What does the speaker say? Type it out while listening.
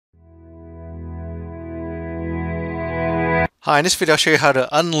Hi, in this video I'll show you how to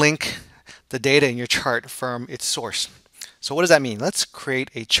unlink the data in your chart from its source. So what does that mean? Let's create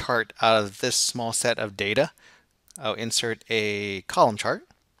a chart out of this small set of data. I'll insert a column chart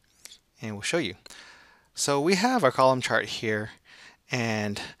and we'll show you. So we have our column chart here,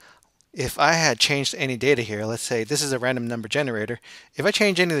 and if I had changed any data here, let's say this is a random number generator. If I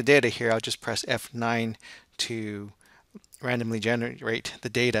change any of the data here, I'll just press F9 to randomly generate the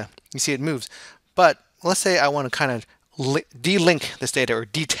data. You see it moves. But let's say I want to kind of delink this data or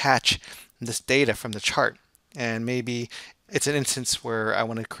detach this data from the chart. And maybe it's an instance where I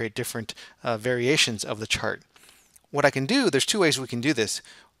want to create different variations of the chart. What I can do, there's two ways we can do this.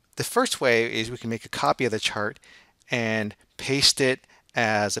 The first way is we can make a copy of the chart and paste it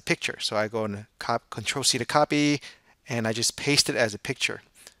as a picture. So I go and Control C to copy, and I just paste it as a picture.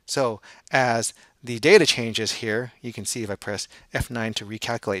 So as the data changes here, you can see if I press F9 to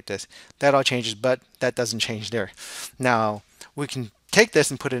recalculate this, that all changes, but that doesn't change there. Now we can take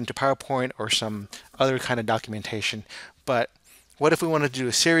this and put it into PowerPoint or some other kind of documentation, but what if we wanted to do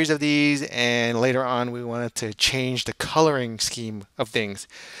a series of these and later on we wanted to change the coloring scheme of things?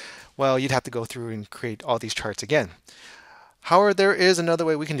 Well, you'd have to go through and create all these charts again. However, there is another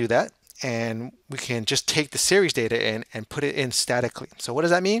way we can do that, and we can just take the series data in and put it in statically. So what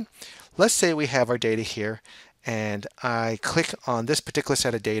does that mean? Let's say we have our data here, and I click on this particular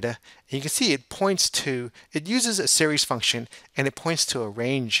set of data, and you can see it uses a series function, and it points to a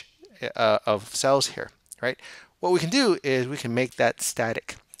range of cells here, right? What we can do is we can make that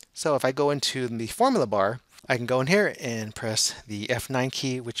static. So if I go into the formula bar, I can go in here and press the F9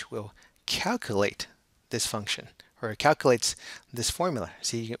 key, which will calculate this function, or it calculates this formula.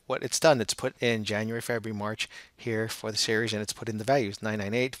 See what it's done. It's put in January, February, March here for the series, and it's put in the values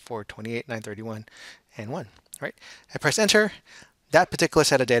 998, 428, 931, and 1. Right? I press enter. That particular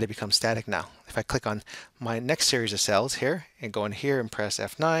set of data becomes static now. If I click on my next series of cells here and go in here and press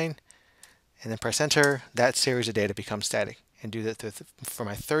F9 and then press enter, that series of data becomes static. And do that for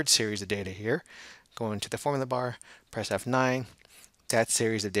my third series of data here. Go into the formula bar, press F9, that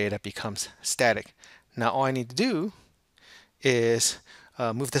series of data becomes static. Now all I need to do is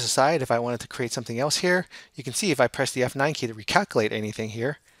move this aside. If I wanted to create something else here, you can see if I press the F9 key to recalculate anything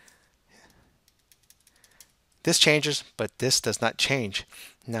here, this changes, but this does not change.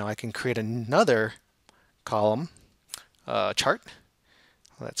 Now I can create another column chart.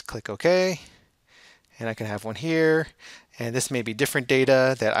 Let's click OK, and I can have one here, and this may be different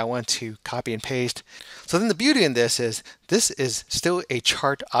data that I want to copy and paste. So then the beauty in this is still a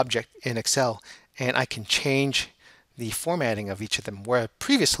chart object in Excel, and I can change the formatting of each of them, where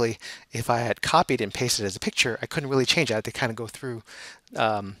previously if I had copied and pasted as a picture, I couldn't really change it. I had to kind of go through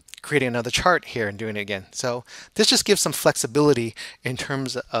creating another chart here and doing it again. So this just gives some flexibility in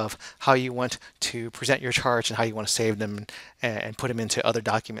terms of how you want to present your charts and how you want to save them and put them into other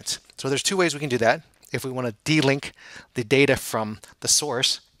documents. So there's two ways we can do that. If we want to delink the data from the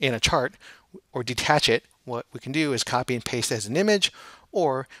source in a chart or detach it, what we can do is copy and paste as an image,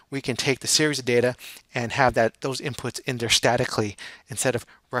 or we can take the series of data and have those inputs in there statically instead of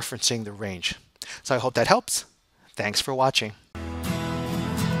referencing the range. So I hope that helps. Thanks for watching.